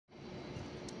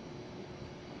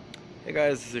Hey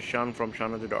guys, this is Shan from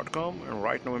shanadhi.com, and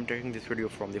right now I'm taking this video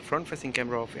from the front-facing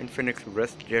camera of Infinix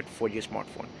Race Jet 4G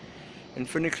smartphone.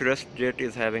 Infinix Race Jet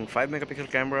is having 5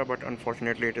 megapixel camera, but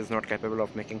unfortunately it is not capable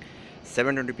of making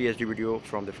 720p HD video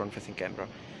from the front-facing camera.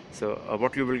 So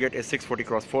what you will get is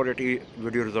 640x480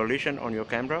 video resolution on your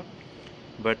camera,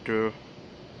 but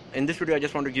in this video I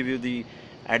just want to give you the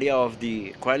idea of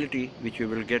the quality which you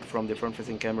will get from the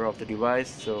front-facing camera of the device.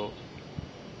 So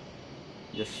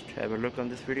just have a look on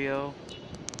this video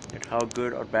at how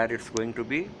good or bad it's going to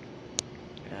be.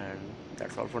 And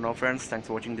that's all for now, friends. Thanks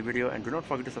for watching the video, and do not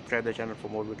forget to subscribe the channel for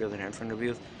more videos and hands-on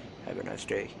reviews. Have a nice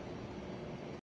day.